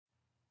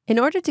In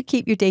order to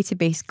keep your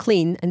database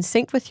clean and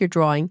synced with your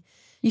drawing,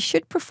 you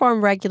should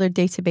perform regular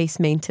database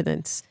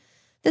maintenance.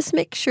 This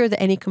makes sure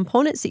that any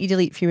components that you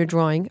delete from your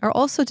drawing are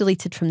also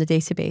deleted from the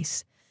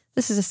database.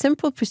 This is a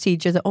simple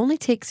procedure that only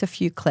takes a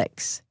few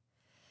clicks.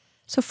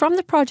 So from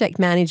the Project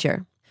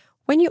Manager,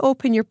 when you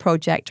open your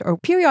project or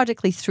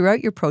periodically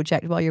throughout your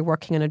project while you're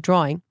working on a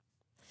drawing,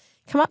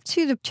 come up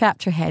to the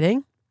chapter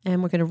heading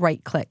and we're going to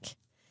right-click.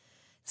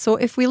 So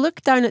if we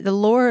look down at the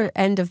lower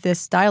end of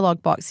this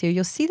dialog box here,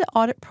 you'll see the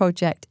Audit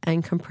Project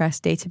and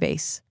Compressed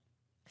Database.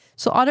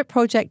 So Audit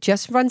Project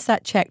just runs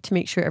that check to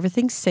make sure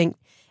everything's synced,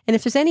 and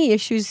if there's any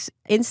issues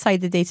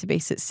inside the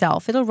database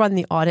itself, it'll run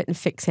the audit and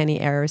fix any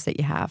errors that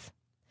you have.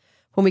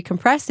 When we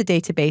compress the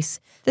database,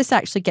 this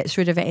actually gets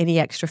rid of any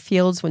extra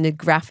fields. When the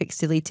graphic's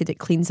deleted, it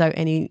cleans out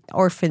any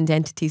orphaned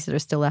entities that are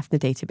still left in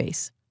the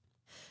database.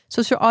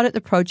 So to audit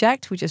the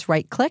project, we just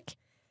right-click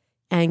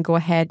and go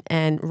ahead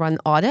and run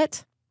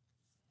Audit.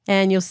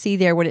 And you'll see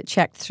there when it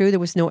checked through, there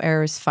was no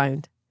errors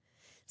found.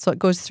 So it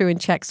goes through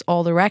and checks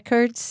all the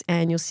records,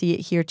 and you'll see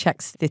it here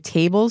checks the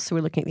tables. So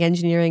we're looking at the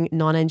engineering,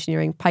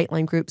 non-engineering,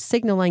 pipeline group,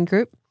 signal line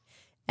group,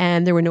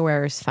 and there were no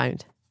errors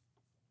found.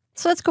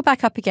 So let's go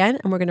back up again,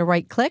 and we're going to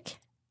right-click,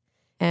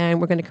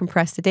 and we're going to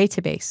compress the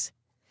database.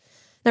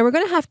 Now we're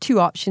going to have two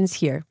options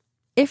here.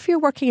 If you're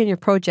working in your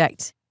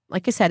project,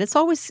 like I said, it's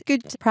always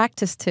good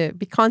practice to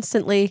be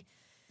constantly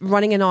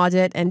running an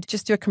audit and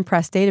just do a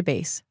compressed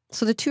database.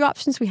 So the two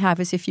options we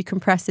have is if you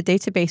compress the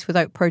database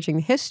without purging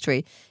the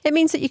history, it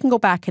means that you can go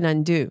back and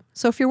undo.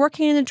 So if you're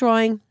working in a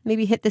drawing,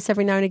 maybe hit this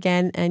every now and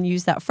again and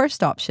use that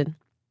first option.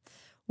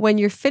 When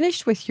you're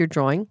finished with your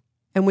drawing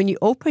and when you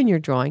open your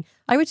drawing,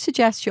 I would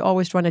suggest you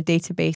always run a database